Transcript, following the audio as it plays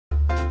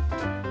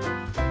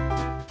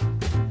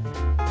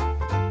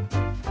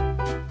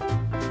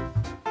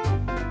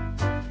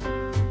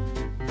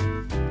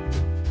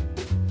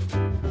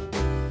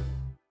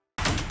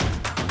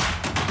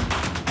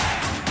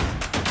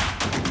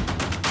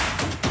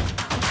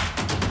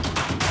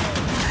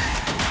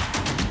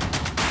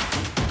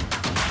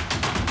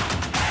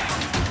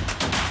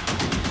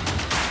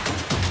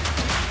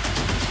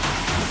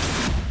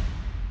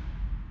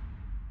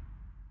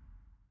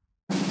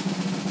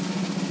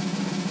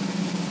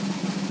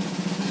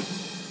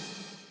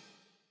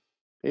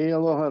Hey,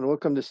 aloha, and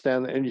welcome to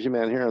Stan the Energy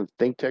Man here on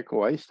ThinkTech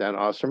Hawaii. Stan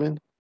Osserman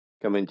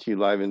coming to you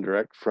live and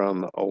direct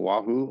from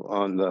Oahu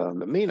on the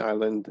main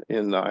island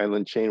in the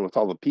island chain with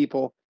all the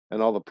people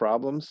and all the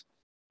problems.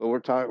 But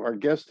we're talking. Our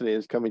guest today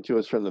is coming to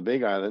us from the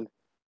Big Island,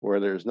 where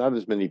there's not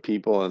as many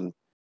people and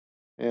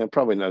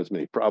probably not as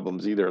many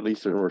problems either. At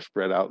least they're more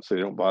spread out, so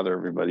they don't bother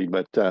everybody.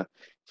 But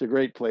it's a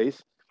great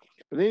place.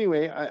 But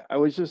anyway, I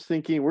was just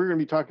thinking we're going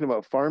to be talking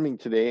about farming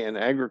today and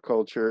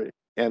agriculture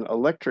and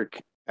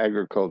electric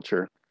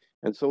agriculture.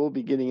 And so we'll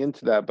be getting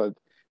into that. But,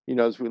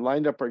 as we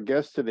lined up our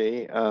guest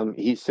today,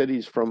 he said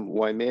he's from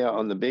Waimea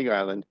on the Big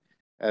Island,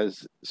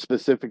 as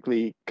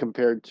specifically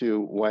compared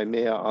to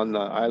Waimea on the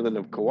island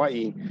of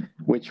Kauai,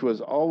 which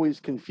was always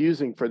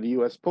confusing for the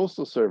U.S.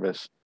 Postal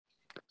Service.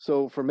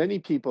 So for many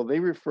people, they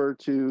refer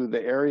to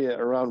the area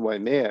around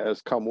Waimea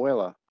as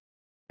Kamuela.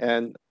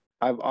 And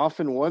I've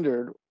often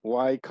wondered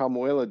why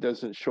Kamuela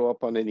doesn't show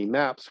up on any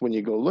maps when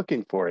you go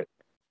looking for it.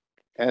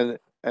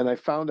 And I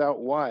found out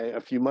why a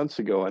few months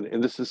ago.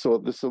 And this is a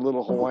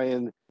little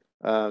Hawaiian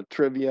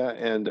trivia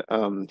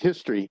and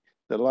history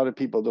that a lot of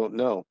people don't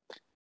know.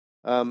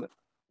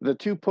 The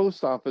two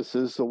post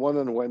offices, the one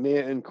on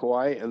Waimea in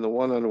Kauai and the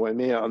one on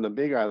Waimea on the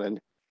Big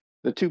Island,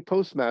 the two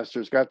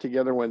postmasters got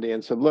together one day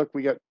and said, "Look,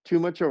 we got too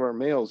much of our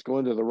mails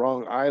going to the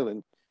wrong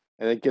island,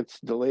 and it gets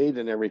delayed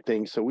and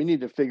everything. So we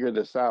need to figure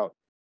this out."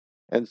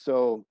 And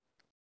so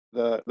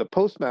the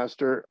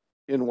postmaster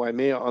in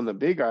Waimea on the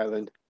Big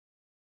Island,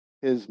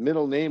 his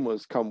middle name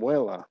was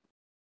Kamuela.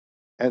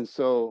 And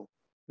so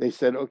they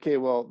said, okay,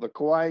 well, the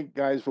Kauai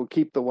guys will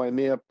keep the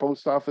Waimea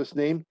post office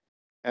name,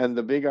 and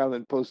the Big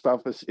Island post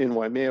office in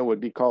Waimea would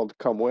be called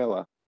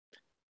Kamuela.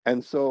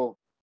 And so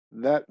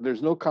that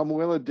there's no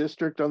Kamuela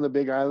district on the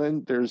Big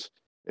Island.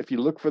 If you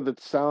look for the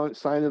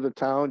sign of the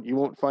town, you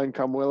won't find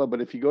Kamuela.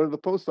 But if you go to the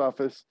post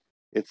office,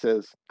 it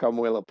says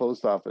Kamuela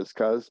Post Office,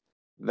 because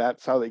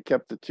that's how they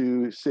kept the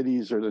two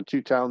cities or the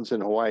two towns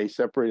in Hawaii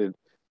separated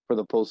for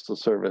the Postal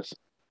Service.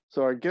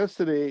 So our guest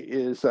today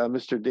is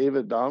Mr.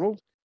 David Donald,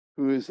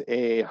 who is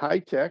a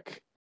high-tech,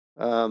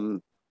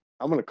 I'm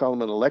going to call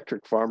him an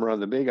electric farmer on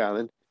the Big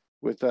Island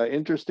with an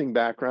interesting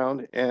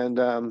background. And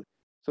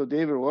so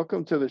David,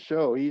 welcome to the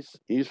show.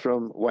 He's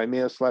from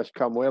Waimea /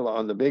 Kamuela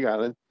on the Big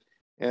Island.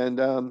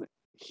 And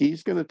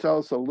he's going to tell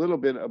us a little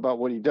bit about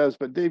what he does.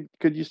 But Dave,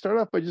 could you start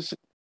off by just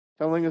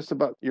telling us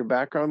about your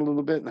background a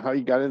little bit and how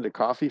you got into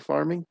coffee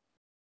farming?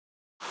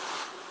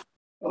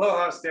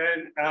 Aloha,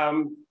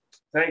 Stan.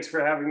 Thanks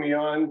for having me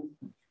on.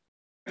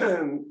 I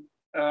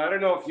don't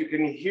know if you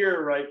can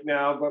hear right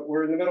now, but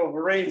we're in the middle of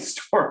a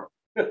rainstorm.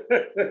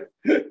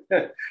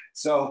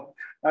 So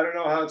I don't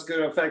know how it's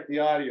going to affect the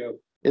audio.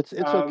 It's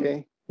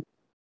okay.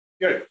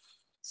 Good.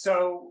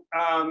 So,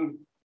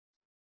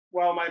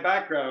 well, my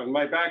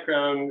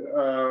background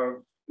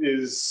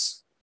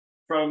is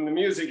from the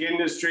music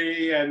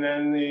industry, and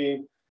then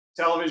the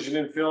television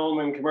and film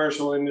and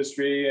commercial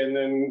industry, and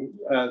then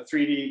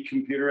 3D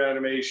computer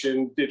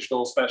animation,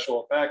 digital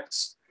special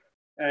effects,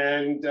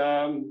 and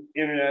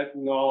internet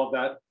and all of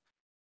that.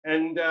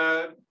 And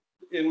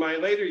in my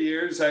later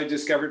years, I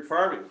discovered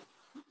farming.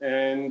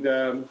 And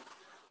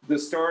the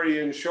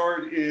story in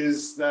short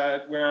is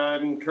that where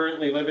I'm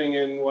currently living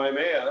in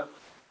Waimea,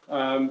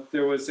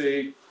 there was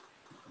a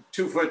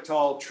 2-foot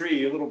tall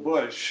tree, a little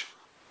bush.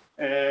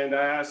 And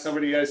I asked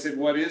somebody, I said,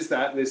 "What is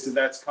that?" And they said,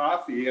 "That's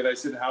coffee." And I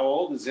said, "How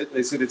old is it?" And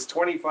they said, "It's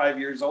 25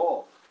 years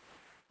old."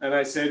 And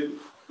I said,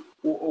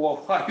 "Well,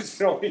 why is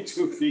it only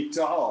 2 feet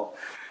tall?"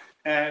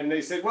 And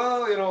they said,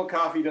 "Well,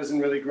 coffee doesn't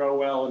really grow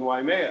well in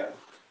Waimea."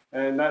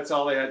 And that's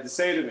all they had to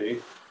say to me.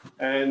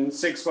 And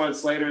 6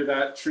 months later,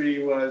 that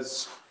tree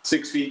was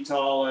 6 feet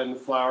tall and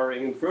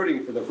flowering and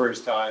fruiting for the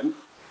first time.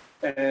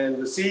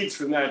 And the seeds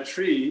from that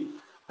tree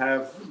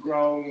have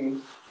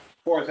grown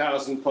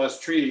 4,000 plus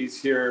trees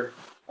here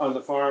on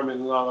the farm in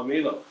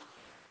Lalamilo.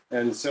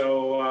 And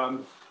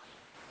so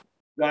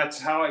that's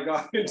how I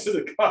got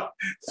into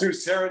through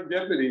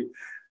serendipity.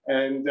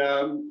 And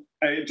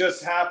it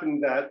just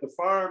happened that the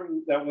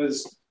farm that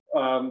was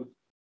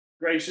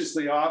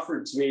graciously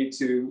offered to me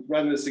to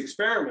run this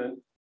experiment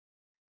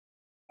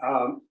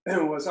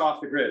was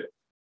off the grid.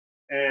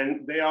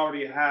 And they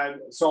already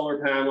had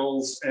solar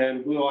panels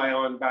and blue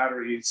ion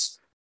batteries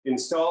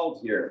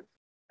installed here.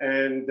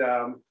 And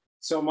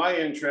so my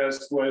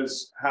interest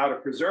was how to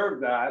preserve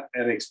that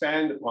and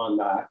expand upon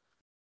that.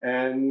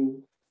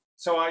 And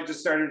so I just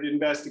started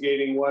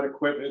investigating what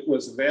equipment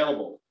was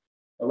available: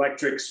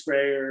 electric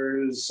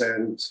sprayers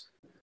and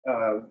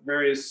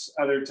various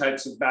other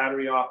types of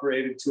battery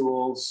operated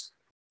tools.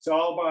 So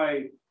all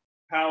my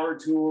power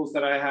tools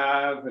that I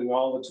have and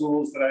all the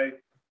tools that I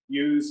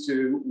use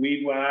to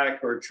weed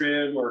whack or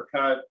trim or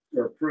cut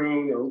or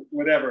prune or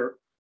whatever,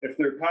 if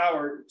they're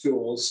power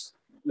tools,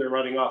 they're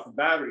running off of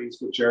batteries,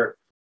 which are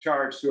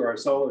charged through our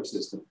solar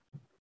system.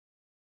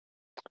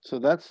 So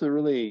that's the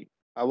really,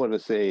 I want to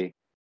say,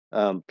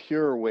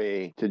 pure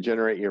way to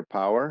generate your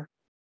power.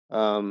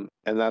 And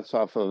that's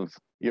off of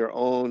your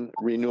own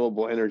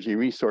renewable energy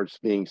resource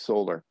being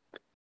solar.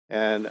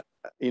 And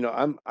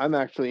I'm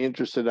actually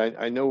interested.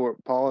 I know where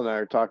Paul and I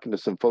are talking to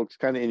some folks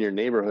kind of in your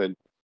neighborhood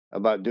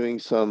about doing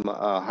some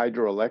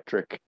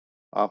hydroelectric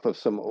off of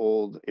some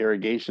old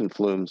irrigation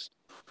flumes.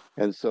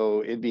 And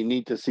so it'd be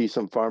neat to see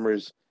some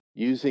farmers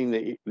using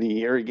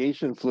the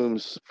irrigation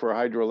flumes for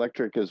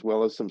hydroelectric as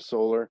well as some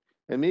solar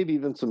and maybe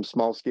even some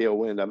small scale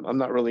wind. I'm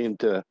not really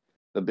into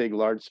the big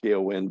large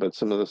scale wind, but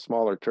some of the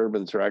smaller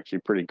turbines are actually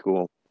pretty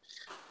cool.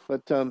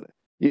 But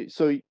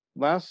so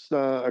last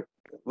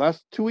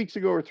 2 weeks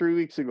ago or 3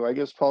 weeks ago, I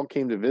guess Paul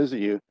came to visit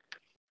you,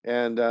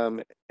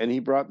 and he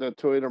brought the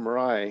Toyota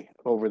Mirai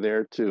over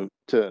there to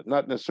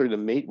not necessarily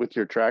to mate with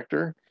your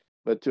tractor,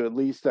 but to at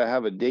least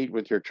have a date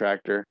with your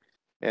tractor.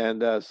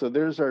 And so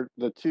there's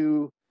the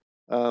two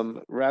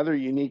rather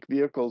unique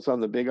vehicles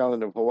on the Big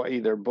Island of Hawaii.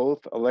 They're both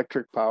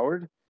electric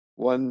powered.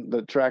 One,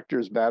 the tractor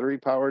is battery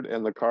powered,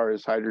 and the car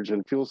is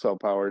hydrogen fuel cell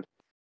powered.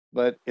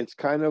 But it's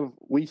kind of,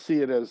 we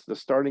see it as the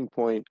starting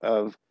point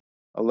of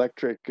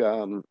electric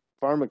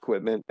farm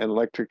equipment and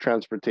electric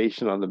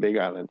transportation on the Big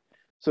Island.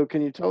 So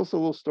can you tell us a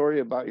little story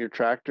about your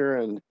tractor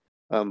and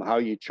how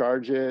you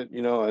charge it,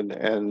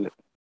 and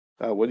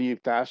whether you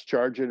fast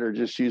charge it or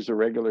just use a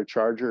regular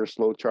charger or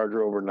slow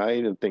charger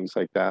overnight and things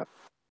like that?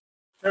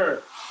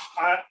 Sure.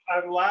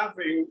 I'm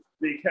laughing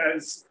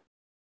because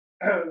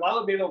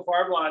Lalabino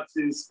farm lots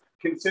is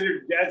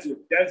considered desert.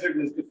 Desert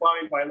is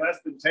defined by less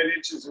than 10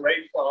 inches of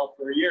rainfall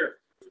per year.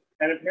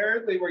 And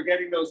apparently we're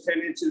getting those 10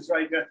 inches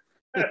right now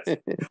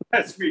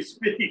as we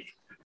speak,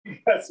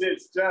 because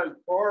it's just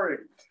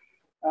pouring.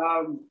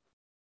 A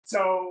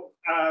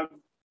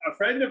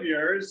friend of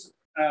yours,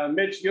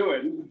 Mitch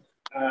Ewan,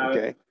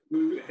 Okay.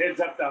 who heads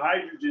up the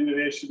hydrogen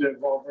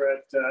initiative over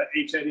at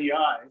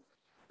HNEI,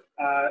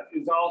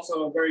 is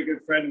also a very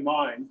good friend of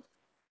mine.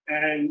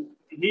 And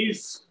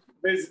he's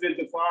visited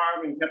the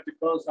farm and kept a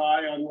close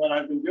eye on what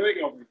I've been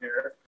doing over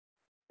here.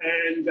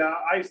 And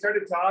I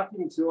started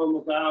talking to him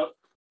about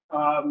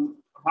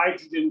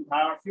hydrogen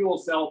power, fuel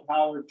cell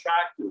powered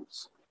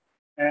tractors.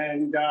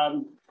 And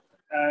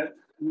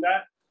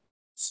that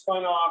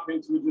spun off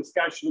into a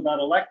discussion about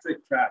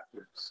electric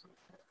tractors,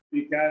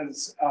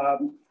 because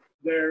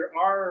there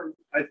are,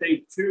 I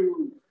think,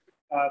 two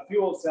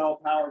fuel cell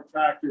powered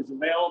tractors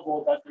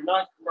available, but they're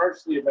not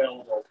commercially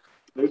available.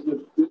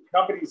 The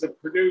companies have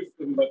produced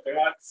them, but they're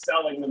not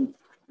selling them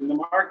in the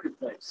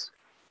marketplace.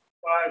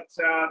 But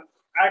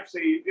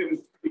actually, it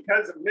was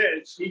because of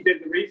Mitch. He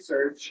did the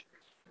research,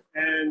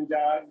 and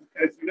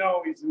as you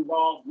know, he's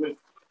involved with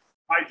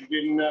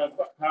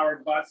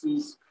hydrogen-powered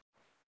buses,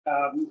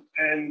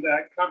 and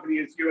that company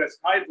is US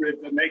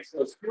Hybrid that makes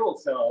those fuel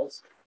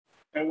cells.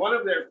 And one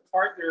of their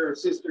partner or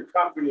sister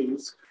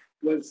companies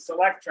was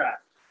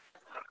Selectrac.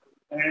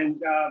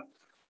 And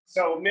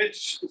so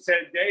Mitch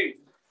said, Dave,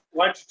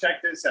 why don't you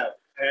check this out?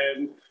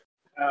 And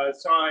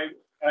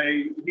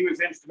he was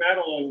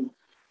instrumental in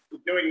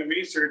doing the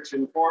research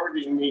and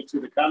forwarding me to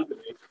the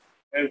company.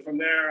 And from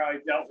there, I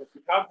dealt with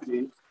the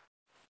company.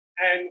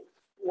 And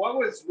what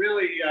was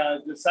really a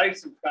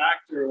decisive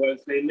factor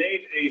was they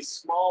made a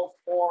small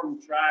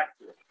form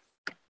tractor.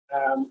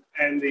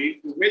 And the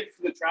width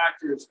of the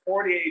tractor is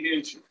 48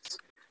 inches.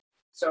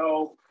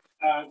 So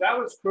that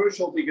was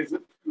crucial because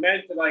it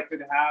meant that I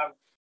could have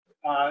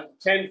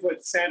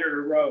 10-foot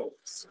center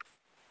rows.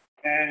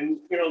 And,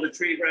 the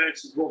tree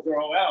branches will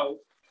grow out,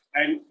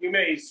 and you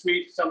may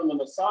sweep some of them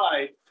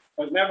aside,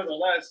 but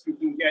nevertheless, you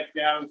can get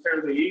down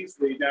fairly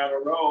easily down a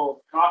row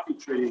of coffee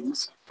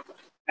trees.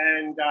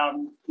 And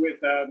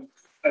with a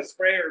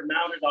sprayer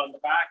mounted on the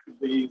back of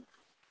the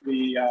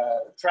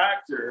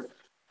tractor,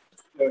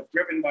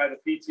 driven by the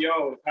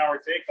PTO, the power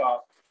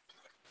takeoff,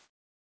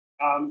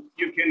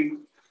 you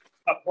can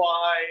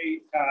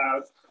apply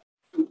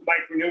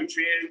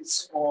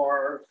micronutrients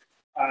or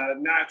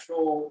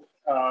natural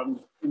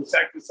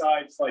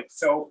insecticides like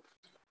soap.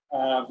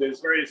 There's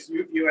various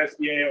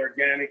USDA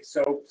organic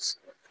soaps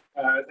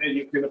that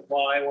you can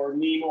apply, or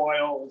neem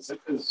oil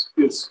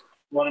is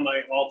one of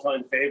my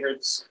all-time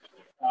favorites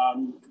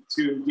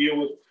to deal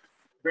with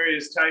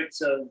various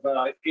types of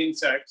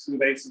insects,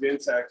 invasive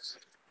insects.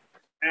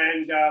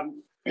 And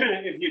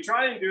if you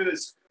try and do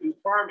this in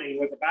farming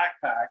with a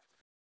backpack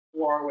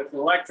or with an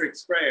electric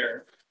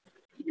sprayer,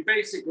 you're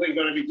basically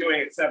going to be doing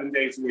it 7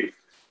 days a week.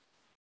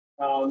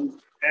 And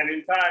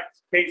in fact,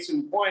 case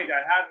in point,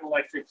 I had an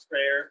electric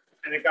sprayer,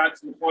 and it got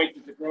to the point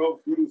that the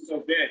grove grew so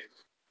big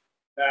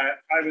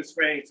that I was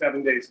spraying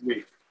 7 days a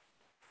week.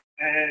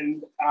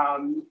 And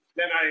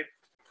then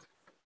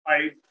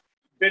I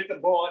bit the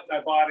bullet, and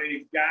I bought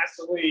a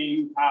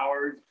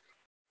gasoline-powered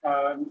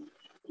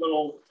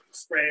little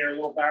sprayer,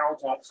 little barrel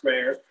top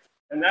sprayer,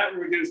 and that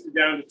reduced it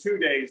down to 2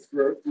 days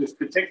for this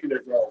particular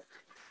grove.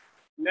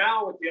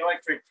 Now with the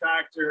electric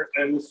tractor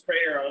and the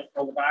sprayer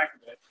on the back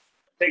of it,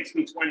 it takes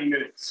me 20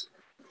 minutes.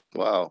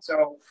 Wow.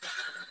 So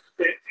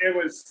it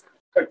was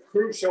a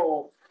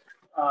crucial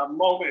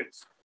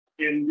moment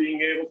in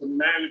being able to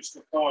manage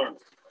the farm.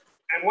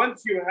 And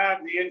once you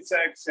have the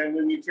insects and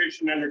the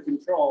nutrition under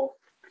control,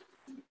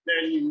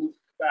 then you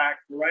back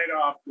right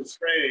off the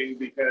spraying,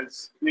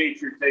 because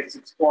nature takes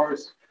its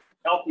course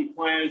healthy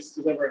plants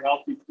deliver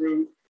healthy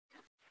fruit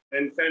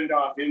and fend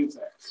off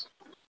insects.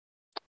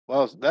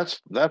 Well,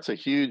 that's a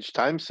huge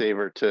time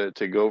saver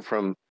to go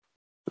from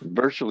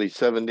virtually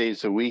 7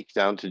 days a week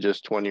down to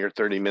just 20 or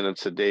 30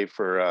 minutes a day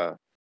for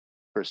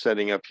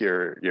setting up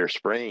your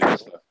spraying and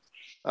stuff.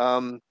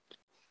 I'm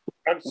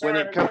When sorry,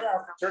 it I'm comes, gonna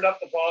have to turn up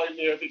the volume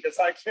here because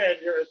I can't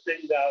hear a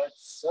thing now.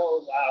 It's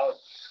so loud.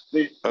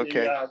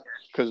 okay,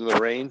 because of the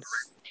rain.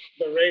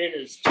 The rain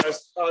is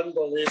just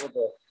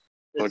unbelievable.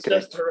 It's Okay.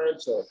 just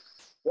torrential.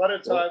 What a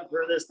time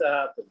for this to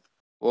happen.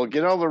 Well,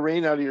 get all the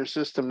rain out of your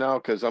system now,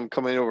 because I'm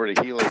coming over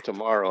to Hilo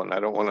tomorrow, and I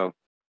don't want to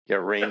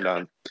get rained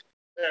on.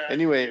 Yeah.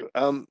 Anyway,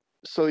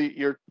 so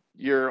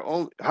your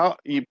own how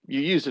you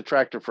use the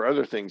tractor for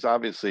other things,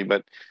 obviously,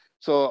 but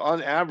so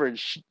on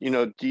average,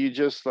 do you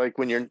just like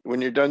when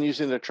you're done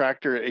using the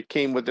tractor, it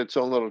came with its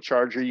own little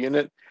charger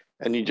unit,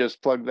 and you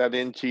just plug that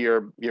into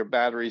your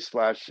battery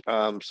slash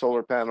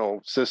solar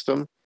panel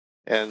system,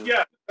 and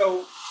Yeah,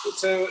 so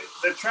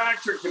the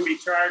tractor can be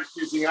charged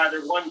using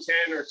either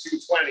 110 or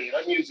 220.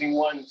 I'm using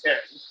 110.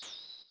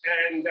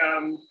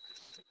 And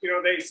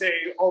they say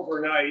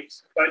overnight,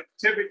 but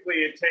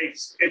typically it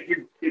takes, if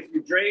you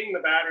drain the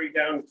battery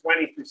down to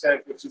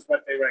 20%, which is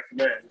what they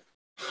recommend,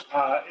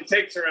 it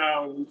takes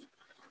around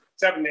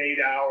 7 to 8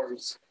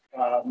 hours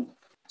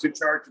to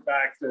charge it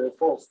back to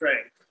full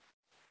strength.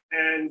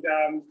 And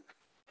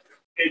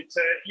it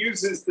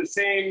uses the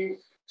same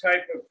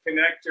type of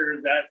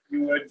connector that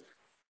you would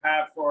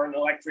have for an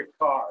electric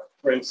car,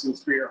 for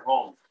instance, for your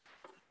home.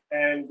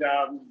 And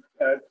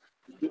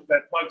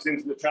that plugs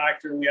into the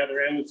tractor, and the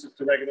other end is just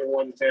a regular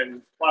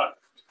 110 plug.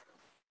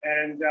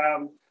 And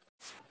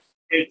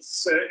it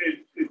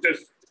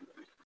just,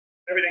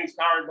 everything's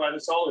powered by the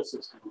solar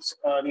systems,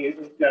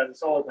 the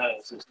solar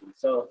panel system.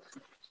 So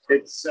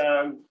it's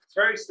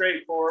very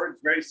straightforward,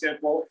 it's very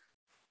simple.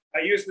 I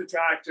use the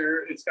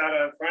tractor, it's got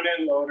a front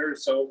end loader,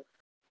 so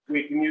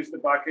we can use the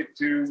bucket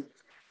to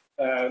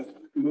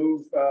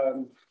move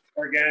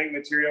organic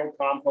material,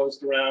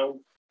 compost around.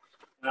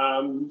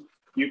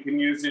 You can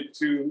use it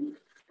to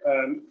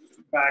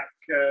back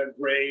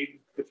grade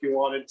if you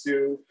wanted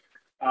to.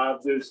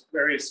 There's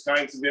various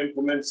kinds of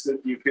implements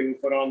that you can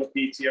put on the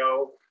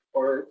PTO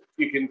or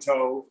you can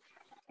tow.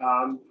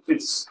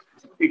 It's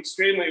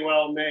extremely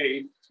well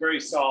made. It's very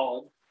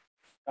solid.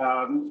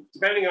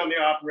 Depending on the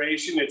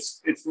operation,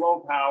 it's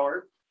low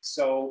power,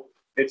 so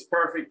it's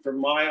perfect for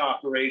my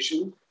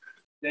operation.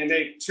 They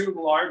make two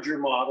larger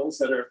models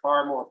that are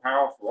far more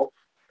powerful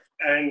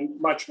and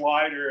much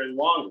wider and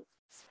longer.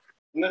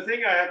 And the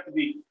thing I have to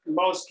be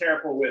most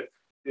careful with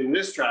in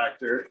this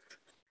tractor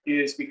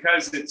is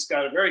because it's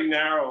got a very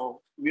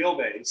narrow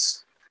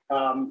wheelbase.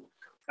 I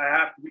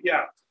have to,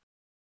 yeah.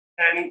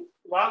 And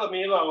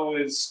Lalamilo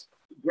is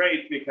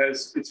great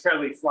because it's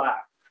fairly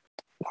flat.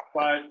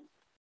 But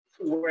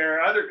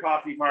where other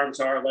coffee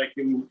farms are, like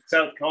in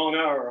South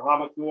Kona or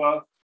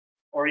Hamakua,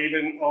 or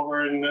even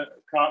over in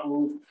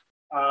Cotton,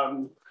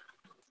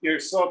 you're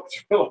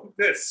sloped like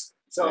this.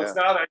 So it's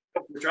not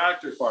ideal for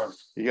tractor farm.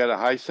 You got a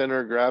high center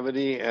of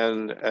gravity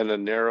and a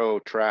narrow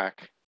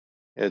track.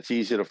 It's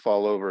easy to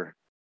fall over.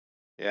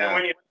 Yeah. And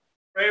when you have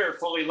a sprayer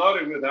fully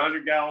loaded with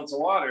 100 gallons of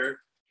water,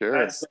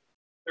 that's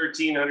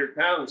 1,300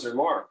 pounds or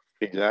more.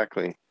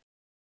 Exactly.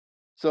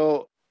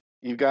 So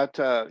you've got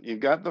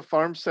the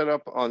farm set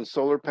up on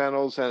solar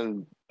panels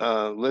and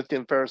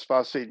lithium ferrous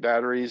phosphate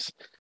batteries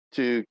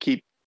to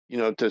keep,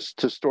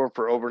 to store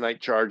for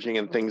overnight charging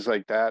and things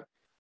like that.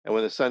 And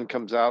when the sun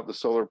comes out, the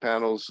solar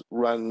panels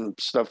run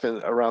stuff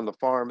in around the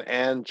farm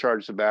and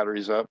charge the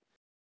batteries up.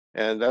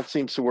 And that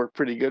seems to work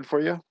pretty good for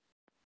you.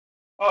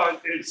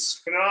 Oh, it's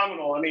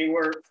phenomenal. I mean,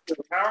 we're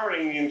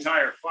powering the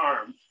entire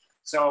farm.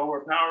 So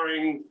we're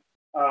powering,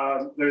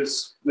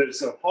 there's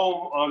a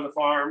home on the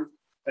farm,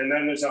 and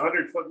then there's a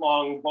 100-foot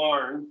long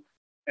barn.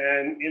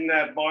 And in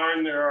that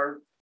barn, there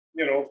are,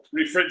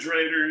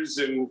 refrigerators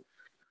and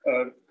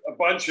a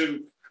bunch of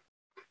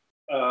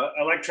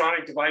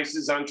electronic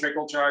devices on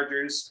trickle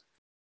chargers.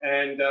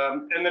 And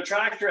the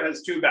tractor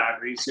has two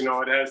batteries. It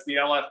has the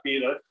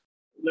LFP,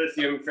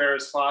 lithium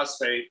ferrous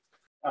phosphate.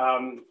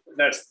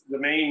 That's the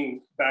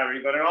main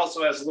battery, but it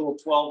also has a little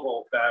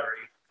 12-volt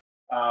battery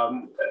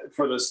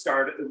for the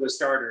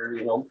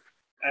starter,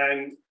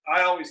 And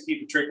I always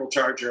keep a trickle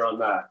charger on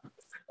that.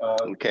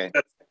 Okay.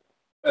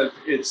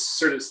 It's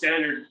sort of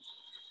standard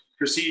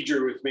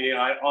procedure with me.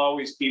 I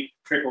always keep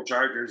trickle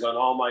chargers on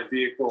all my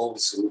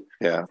vehicles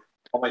and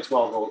all my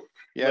 12-volt.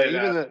 Yeah,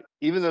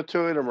 even the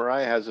Toyota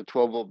Mirai has a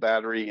 12-volt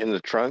battery in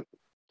the trunk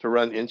to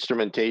run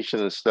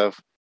instrumentation and stuff.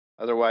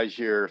 Otherwise,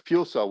 your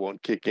fuel cell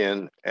won't kick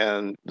in,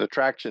 and the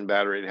traction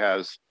battery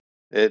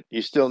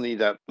you still need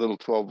that little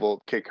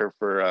 12-volt kicker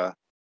for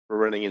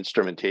running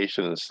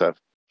instrumentation and stuff.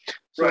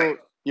 So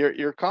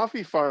your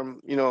coffee farm,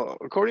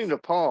 according to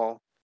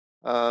Paul,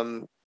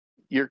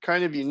 you're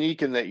kind of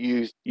unique in that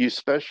you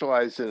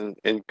specialize in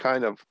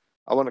kind of,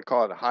 I want to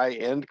call it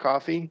high-end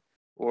coffee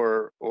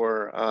or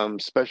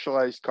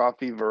specialized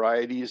coffee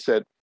varieties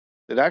that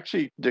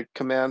actually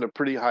command a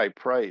pretty high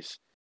price.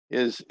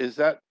 Is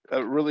that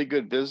a really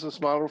good business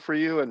model for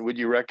you? And would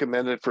you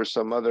recommend it for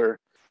some other,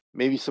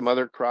 maybe some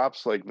other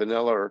crops like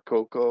vanilla or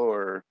cocoa,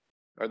 or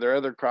are there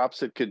other crops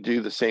that could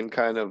do the same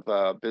kind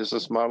of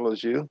business model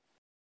as you?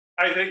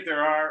 I think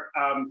there are.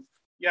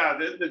 Yeah,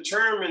 the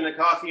term in the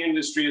coffee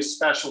industry is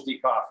specialty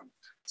coffee.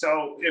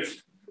 So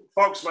if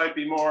folks might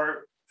be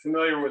more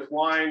familiar with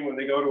wine when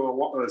they go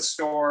to a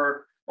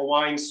store, a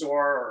wine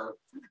store or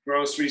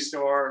grocery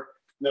store,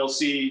 they'll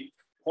see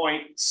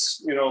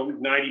points,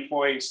 90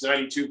 points,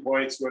 92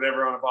 points,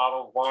 whatever on a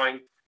bottle of wine.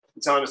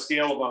 It's on a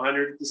scale of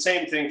 100. The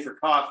same thing for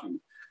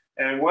coffee.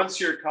 And once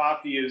your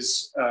coffee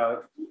is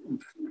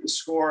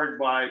scored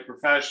by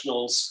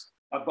professionals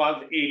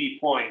above 80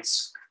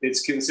 points,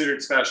 it's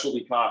considered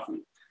specialty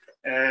coffee.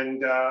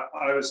 And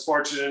I was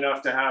fortunate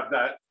enough to have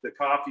the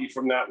coffee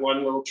from that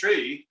one little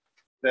tree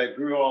that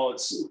grew all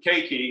its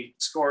keiki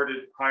scored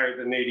it higher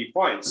than 80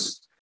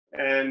 points.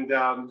 And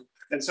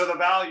so the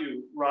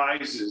value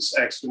rises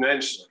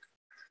exponentially.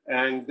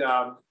 And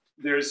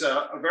there's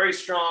a very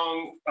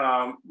strong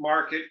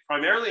market,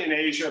 primarily in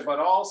Asia, but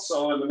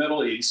also in the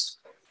Middle East,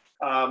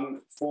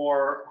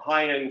 for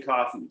high-end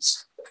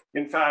coffees.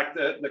 In fact,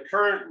 the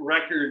current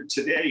record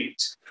to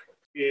date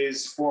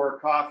is for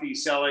coffee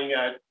selling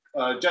at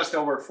just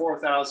over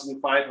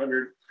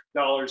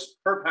 $4,500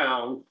 per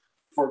pound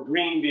for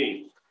green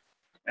bean.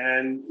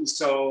 And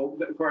so,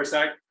 of course,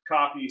 that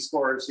coffee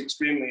scores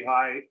extremely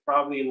high,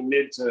 probably in the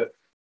mid to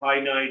high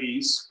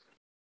 90s.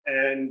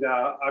 And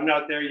I'm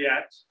not there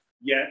yet,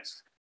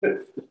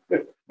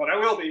 but I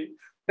will be.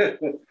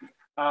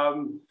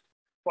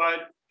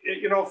 But,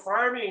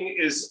 farming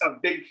is a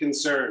big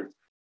concern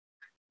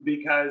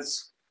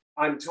because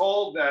I'm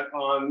told that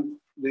on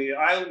the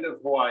island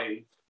of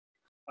Hawaii,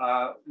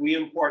 we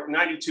import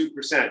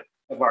 92%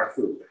 of our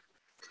food.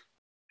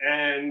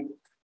 And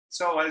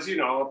so, as you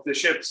know, if the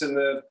ships and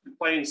the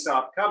planes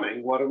stop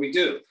coming, what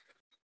do?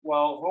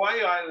 Well,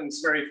 Hawaii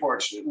Island's very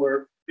fortunate.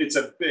 It's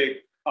a big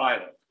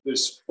island.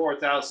 There's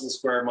 4,000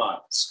 square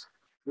miles.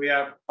 We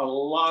have a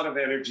lot of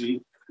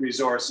energy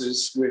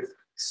resources with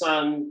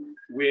sun,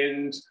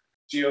 wind,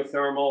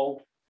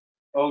 geothermal,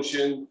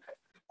 ocean,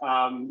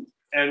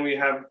 and we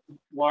have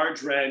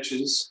large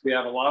ranches. We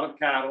have a lot of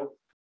cattle,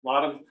 a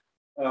lot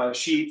of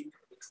sheep.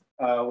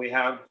 We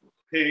have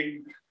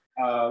pig.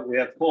 We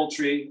have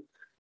poultry.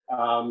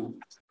 And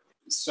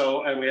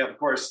we have, of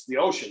course, the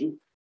ocean.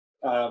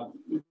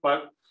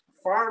 But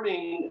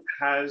farming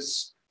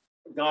has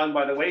gone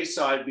by the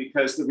wayside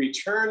because the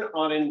return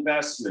on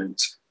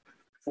investment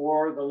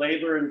for the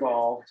labor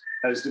involved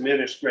has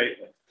diminished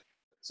greatly.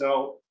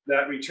 So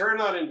that return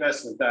on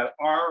investment, that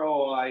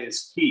ROI,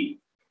 is key.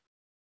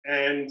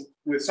 And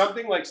with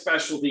something like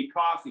specialty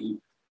coffee,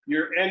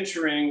 you're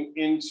entering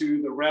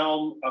into the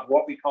realm of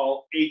what we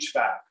call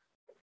HVAC,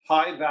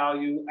 high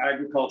value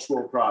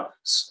agricultural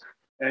products.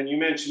 And you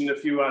mentioned a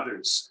few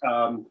others,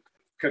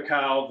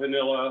 cacao,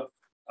 vanilla,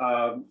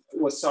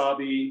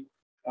 wasabi,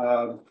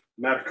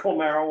 medical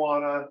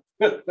marijuana.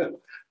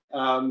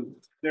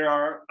 There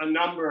are a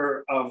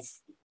number of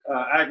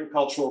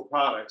agricultural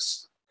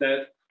products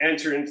that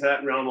enter into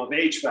that realm of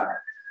HVAC.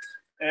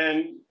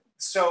 And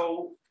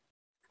so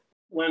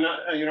when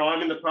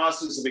I'm in the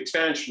process of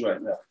expansion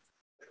right now.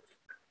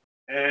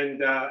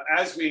 And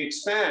as we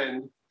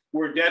expand,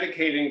 we're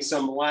dedicating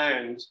some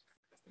land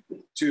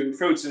to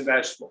fruits and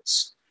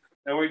vegetables.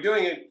 And we're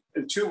doing it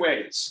in two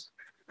ways.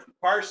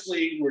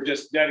 Partially, we're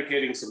just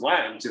dedicating some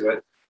land to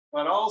it,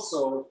 but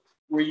also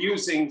we're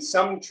using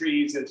some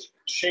trees as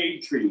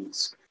shade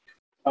trees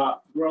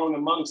grown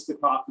amongst the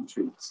coffee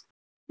trees,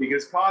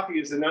 because coffee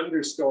is an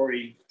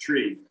understory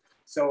tree.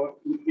 So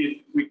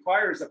it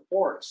requires a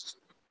forest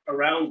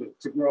around it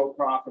to grow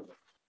properly.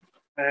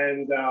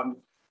 And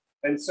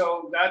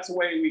so that's a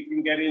way we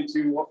can get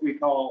into what we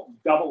call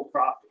double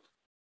cropping,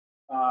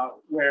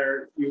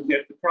 where you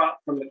get the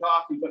crop from the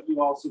coffee, but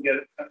you also get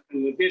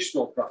an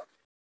additional crop.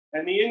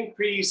 And the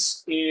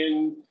increase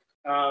in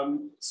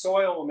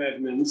soil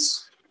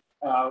amendments,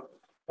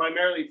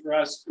 primarily for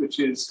us, which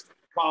is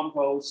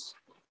compost,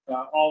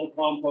 all the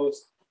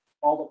compost,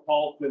 all the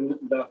pulp and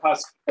the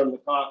husk from the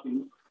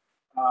coffee,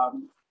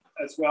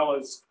 as well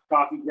as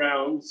coffee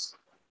grounds,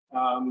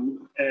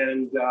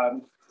 and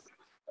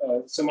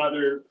some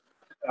other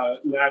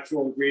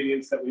natural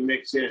ingredients that we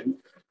mix in,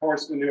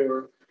 horse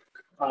manure.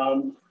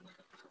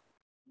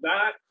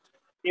 That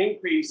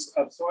increase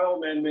of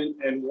soil amendment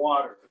and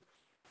water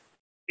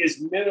is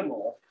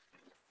minimal,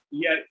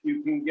 yet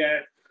you can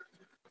get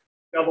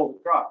double the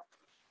crop,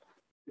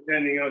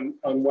 depending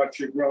on what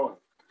you're growing.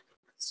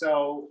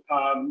 So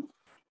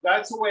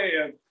that's a way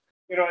of,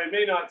 it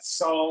may not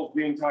solve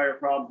the entire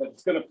problem, but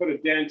it's going to put a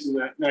dent in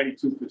that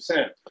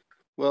 92%.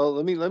 Well,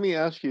 let me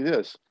ask you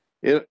this.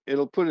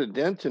 It'll put a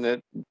dent in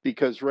it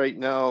because right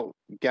now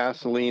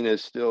gasoline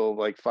is still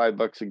like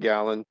 $5 a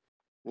gallon.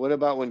 What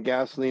about when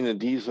gasoline and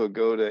diesel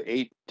go to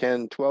 $8,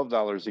 $10,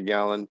 $12 a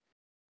gallon?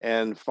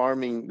 And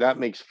that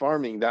makes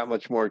farming that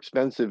much more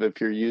expensive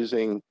if you're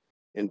using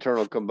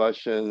internal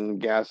combustion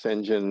gas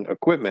engine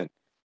equipment.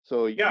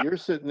 So Yeah. you're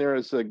sitting there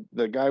as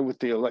the guy with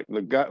the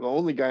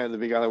only guy on the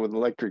Big Island with an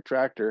electric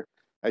tractor.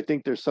 I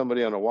think there's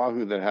somebody on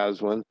Oahu that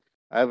has one.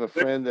 I have a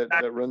friend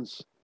that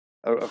runs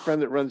a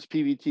friend that runs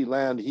PVT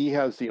Land. He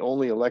has the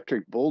only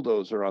electric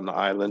bulldozer on the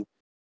island,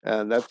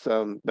 and that's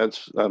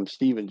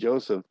Steve and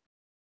Joseph.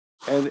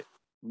 And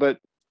but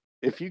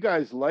if you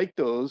guys like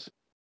those,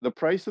 the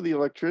price of the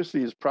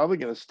electricity is probably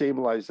going to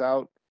stabilize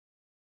out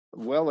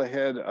well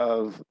ahead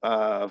of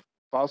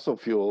fossil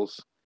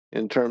fuels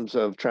in terms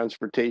of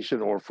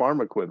transportation or farm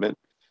equipment.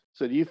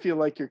 So do you feel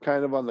like you're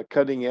kind of on the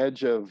cutting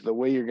edge of the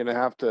way you're going to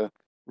have to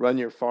run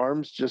your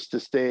farms just to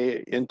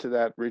stay into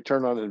that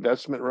return on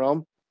investment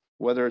realm,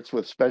 whether it's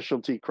with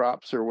specialty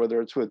crops or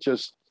whether it's with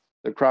just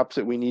the crops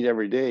that we need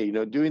every day? You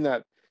know, doing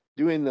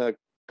the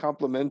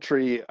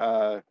complementary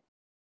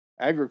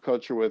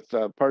agriculture with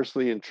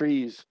parsley and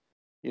trees,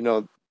 you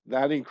know,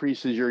 that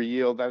increases your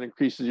yield, that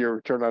increases your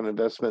return on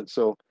investment.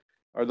 So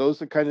are those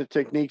the kind of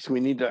techniques we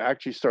need to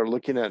actually start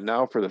looking at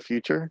now for the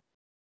future?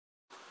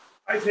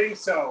 I think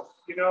so.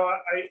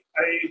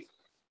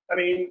 I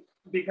mean,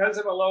 because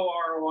of a low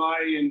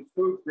ROI in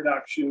food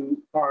production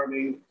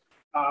farming,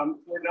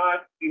 we're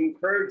not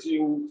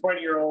encouraging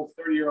 20-year-olds,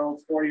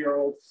 30-year-olds,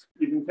 40-year-olds,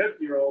 even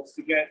 50-year-olds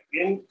to get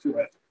into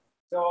it.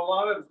 So a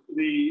lot of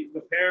the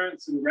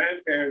parents and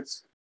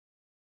grandparents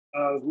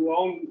who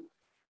own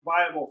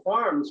viable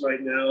farms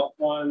right now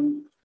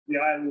on the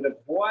island of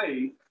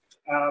Hawaii,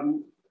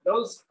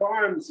 those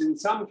farms in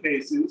some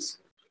cases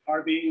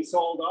are being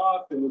sold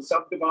off and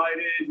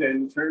subdivided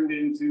and turned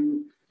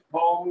into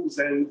homes,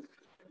 and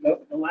the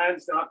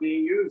land's not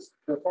being used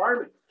for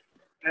farming.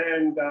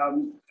 And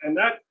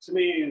that to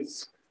me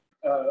is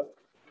a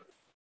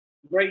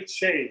great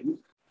shame.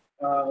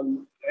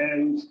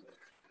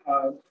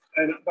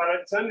 But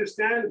it's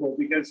understandable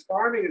because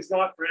farming is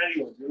not for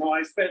anyone. You know,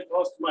 I spent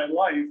most of my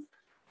life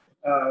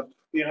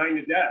behind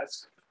a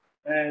desk,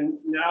 and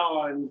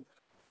now I'm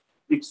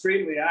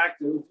extremely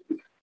active,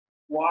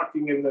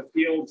 walking in the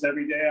fields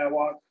every day. I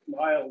walk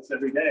miles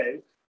every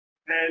day,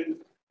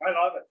 and I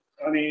love it.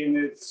 I mean,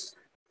 it's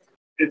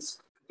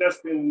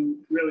just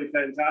been really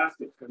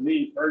fantastic for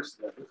me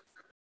personally,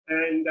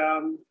 and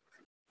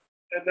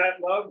that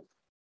love,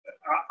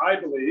 I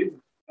believe,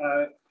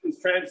 is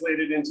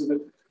translated into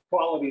the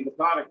quality of the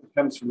product that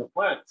comes from the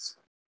plants.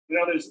 You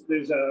know,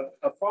 there's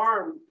a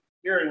farm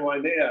here in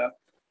Waimea.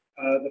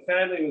 The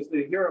family was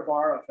the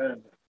Hirabara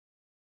family.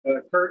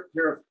 Kurt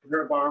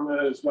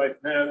Hirabara, his wife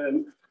Hannah,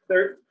 and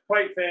they're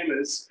quite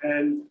famous.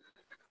 And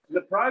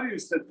the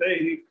produce that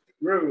they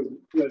grew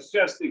was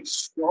just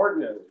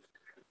extraordinary.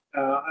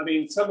 I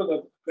mean, some of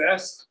the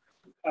best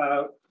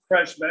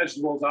fresh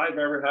vegetables I've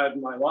ever had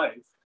in my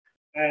life.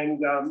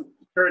 And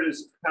Kurt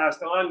has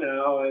passed on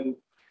now, and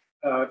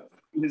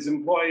his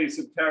employees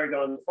have carried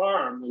on the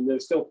farm, and they're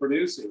still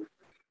producing.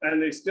 And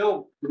they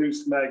still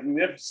produce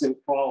magnificent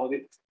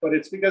quality, but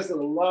it's because of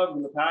the love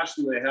and the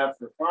passion they have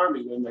for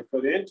farming and they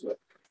put into it.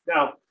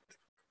 Now,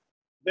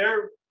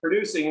 they're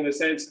producing, in a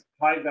sense,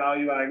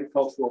 high-value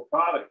agricultural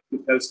product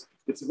because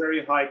it's a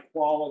very high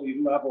quality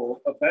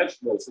level of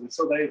vegetables. And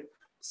so they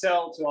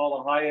sell to all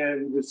the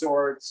high-end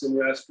resorts and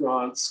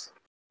restaurants,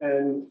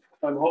 and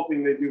I'm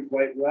hoping they do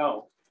quite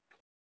well.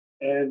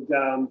 And,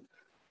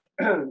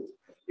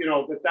 you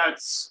know, but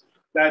that's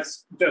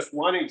just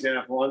one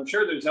example. I'm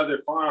sure there's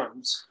other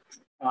farms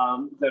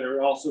that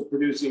are also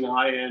producing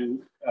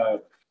high-end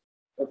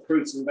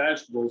fruits and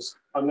vegetables.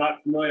 I'm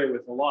not familiar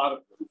with a lot of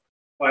them,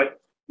 but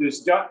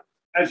there's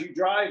as you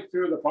drive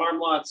through the farm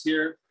lots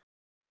here,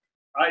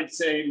 I'd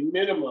say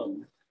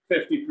minimum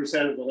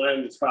 50% of the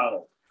land is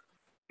fallow,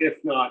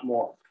 if not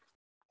more.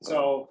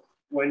 So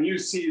when you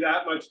see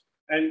that much,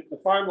 and the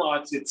farm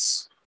lots,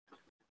 it's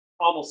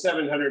almost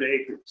 700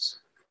 acres.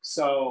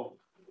 So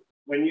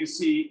when you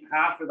see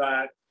half of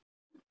that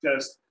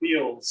just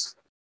fields,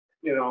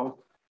 you know,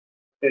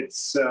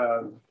 it's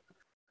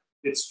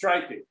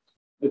striking.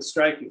 It's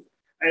striking.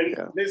 And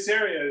yeah, this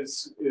area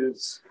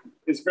is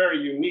very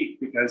unique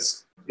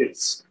because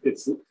it's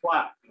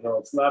flat, you know,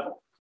 it's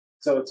level.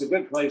 So it's a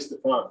good place to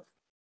farm.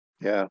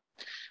 Yeah.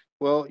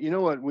 Well, you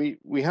know what?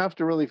 We have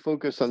to really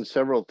focus on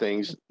several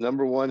things.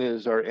 Number one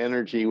is our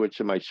energy,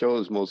 which my show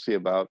is mostly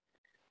about.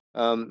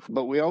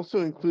 But we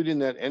also include in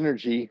that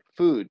energy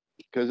food,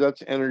 because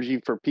that's energy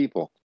for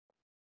people.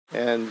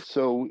 And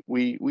so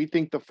we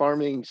think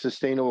the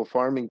sustainable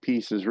farming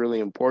piece is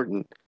really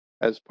important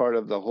as part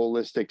of the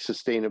holistic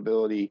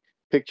sustainability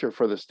picture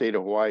for the state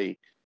of Hawaii.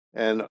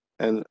 And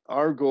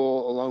our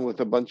goal, along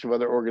with a bunch of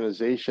other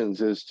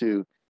organizations, is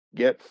to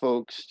get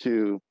folks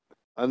to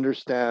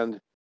understand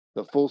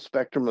the full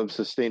spectrum of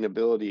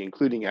sustainability,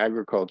 including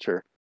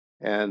agriculture.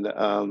 And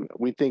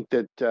we think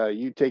that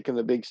you taking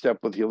the big step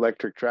with the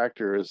electric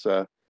tractor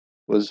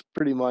was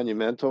pretty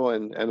monumental,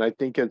 and I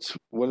think it's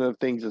one of the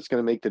things that's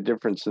going to make the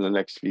difference in the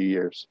next few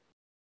years.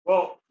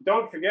 Well,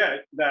 don't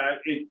forget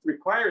that it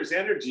requires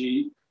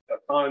energy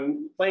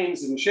on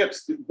planes and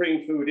ships to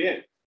bring food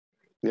in.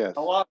 Yes.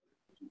 A lot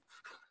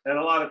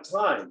of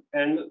time,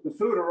 and the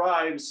food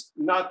arrives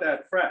not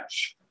that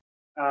fresh.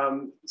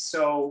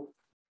 So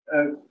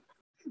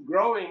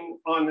growing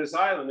on this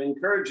island,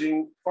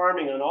 encouraging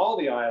farming on all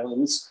the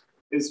islands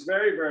is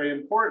very, very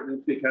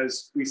important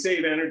because we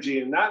save energy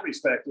in that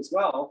respect as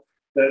well,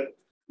 that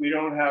we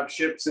don't have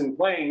ships and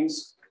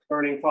planes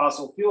burning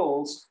fossil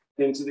fuels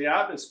into the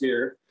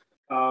atmosphere,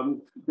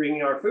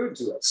 bringing our food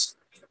to us.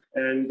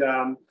 And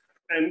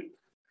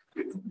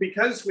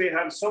because we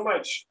have so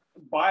much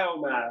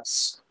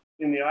biomass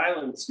in the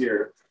islands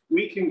here,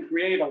 we can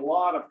create a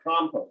lot of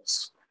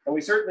compost. And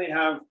we certainly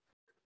have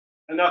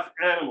enough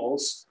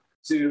animals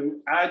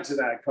to add to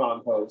that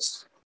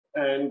compost.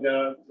 And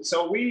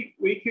so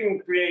we can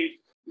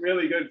create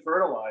really good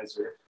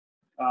fertilizer.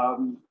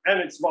 And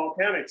it's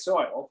volcanic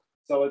soil,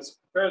 so it's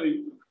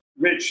fairly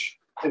rich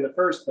in the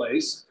first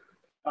place.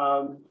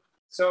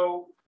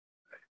 So,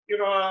 you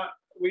know,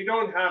 we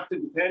don't have to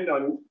depend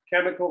on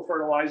chemical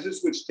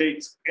fertilizers, which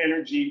takes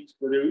energy to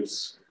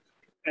produce,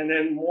 and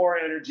then more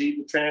energy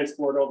to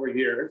transport over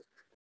here.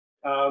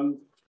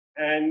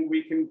 And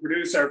we can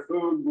produce our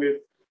food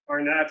with our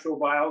natural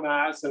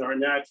biomass and our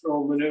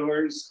natural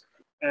manures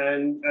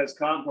and as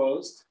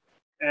compost.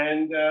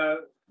 And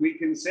we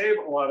can save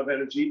a lot of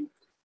energy.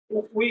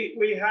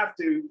 We have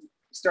to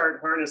start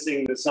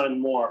harnessing the sun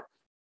more.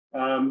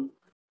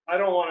 I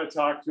don't want to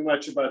talk too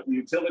much about the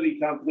utility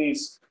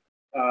companies,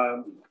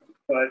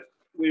 but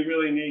we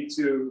really need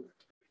to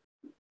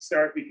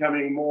start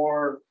becoming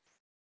more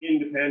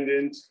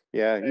independent.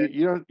 Yeah,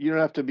 you don't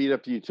have to beat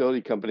up the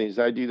utility companies.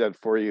 I do that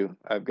for you.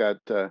 I've got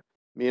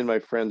me and my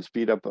friends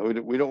beat up.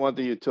 We don't want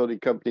the utility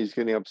companies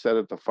getting upset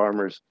at the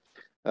farmers.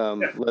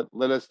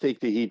 Let us take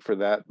the heat for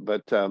that.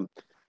 But you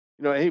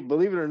know, hey,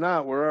 believe it or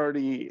not, we're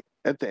already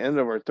at the end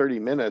of our 30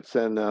 minutes,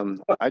 and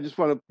I just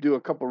want to do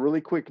a couple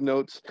really quick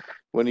notes.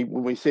 When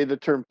we say the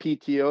term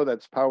PTO,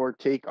 that's power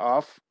take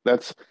off.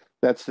 It's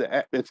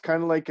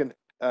kind of like an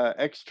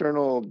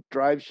external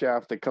drive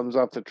shaft that comes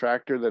off the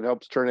tractor that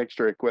helps turn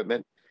extra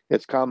equipment.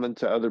 It's common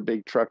to other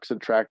big trucks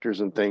and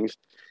tractors and things.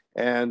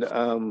 And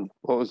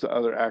what was the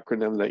other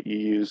acronym that you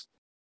used?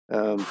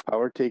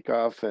 Power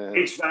takeoff and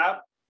HVAP.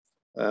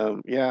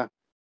 Yeah.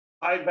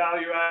 High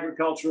value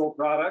agricultural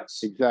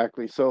products.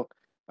 Exactly. So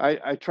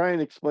I try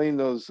and explain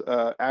those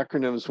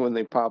acronyms when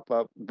they pop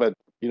up, but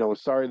you know,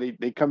 sorry,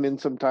 they come in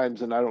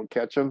sometimes and I don't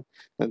catch them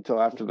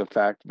until after the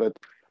fact. But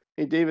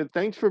hey, David,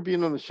 thanks for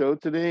being on the show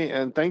today,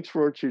 and thanks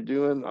for what you're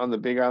doing on the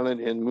Big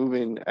Island in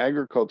moving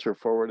agriculture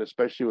forward,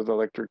 especially with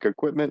electric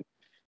equipment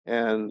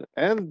and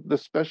the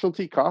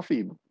specialty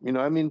coffee. You know,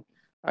 I mean,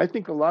 I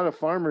think a lot of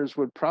farmers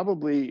would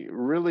probably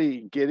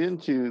really get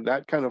into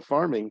that kind of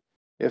farming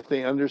if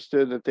they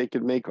understood that they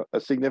could make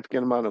a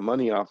significant amount of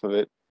money off of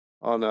it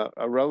on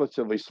a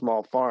relatively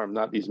small farm,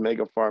 not these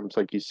mega farms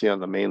like you see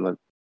on the mainland.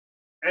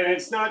 And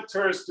it's not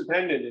tourist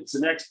dependent, it's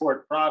an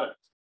export product.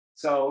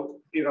 So,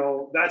 you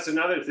know, that's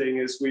another thing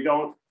is we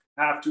don't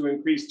have to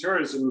increase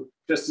tourism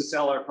just to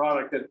sell our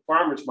product at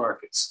farmers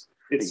markets.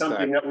 It's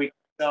something that we can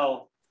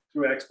sell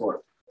through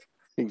export.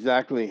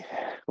 Exactly.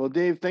 Well,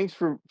 Dave, thanks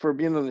for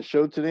being on the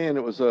show today. And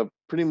it was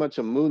pretty much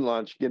a moon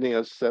launch getting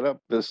us set up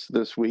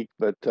this week,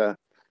 but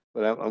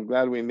I'm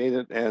glad we made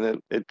it,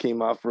 and it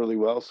came off really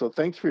well. So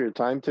thanks for your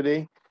time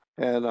today,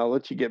 and I'll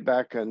let you get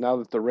back now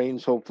that the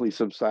rain's hopefully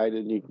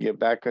subsided and you can get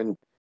back on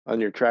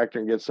your tractor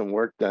and get some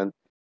work done.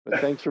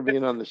 But thanks for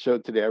being on the show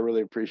today. I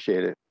really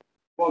appreciate it.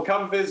 Well,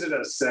 come visit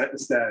us,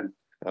 Stan.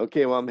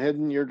 Okay, well, I'm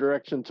heading your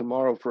direction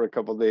tomorrow for a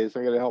couple of days.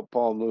 I got to help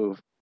Paul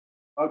move.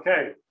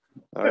 Okay.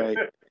 All right.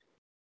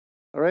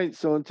 All right,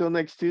 so until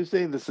next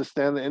Tuesday, this is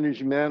Stan the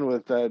Energy Man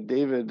with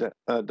David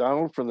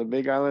Donald from the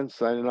Big Island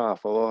signing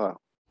off. Aloha.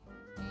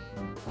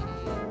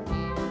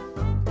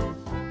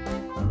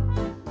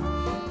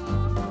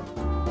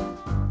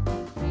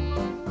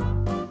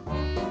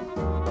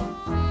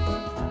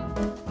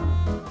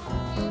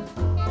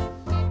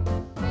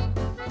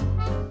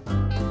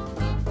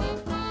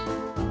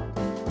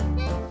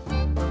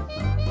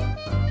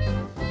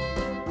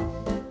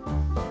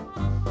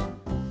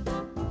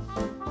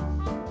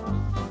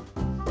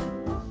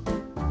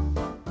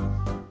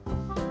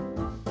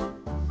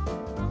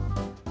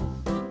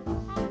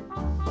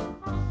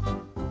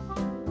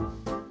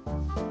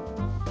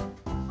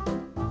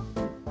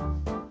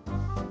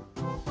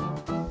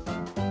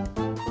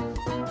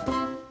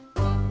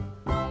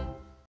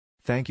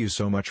 Thank you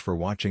so much for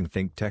watching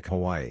ThinkTech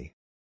Hawaii.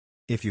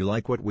 If you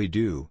like what we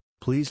do,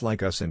 please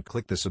like us and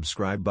click the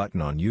subscribe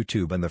button on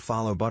YouTube and the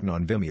follow button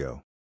on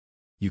Vimeo.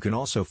 You can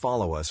also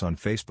follow us on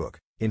Facebook,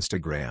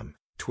 Instagram,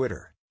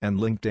 Twitter, and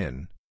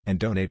LinkedIn, and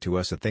donate to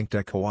us at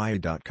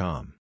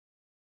thinktechhawaii.com.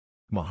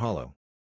 Mahalo.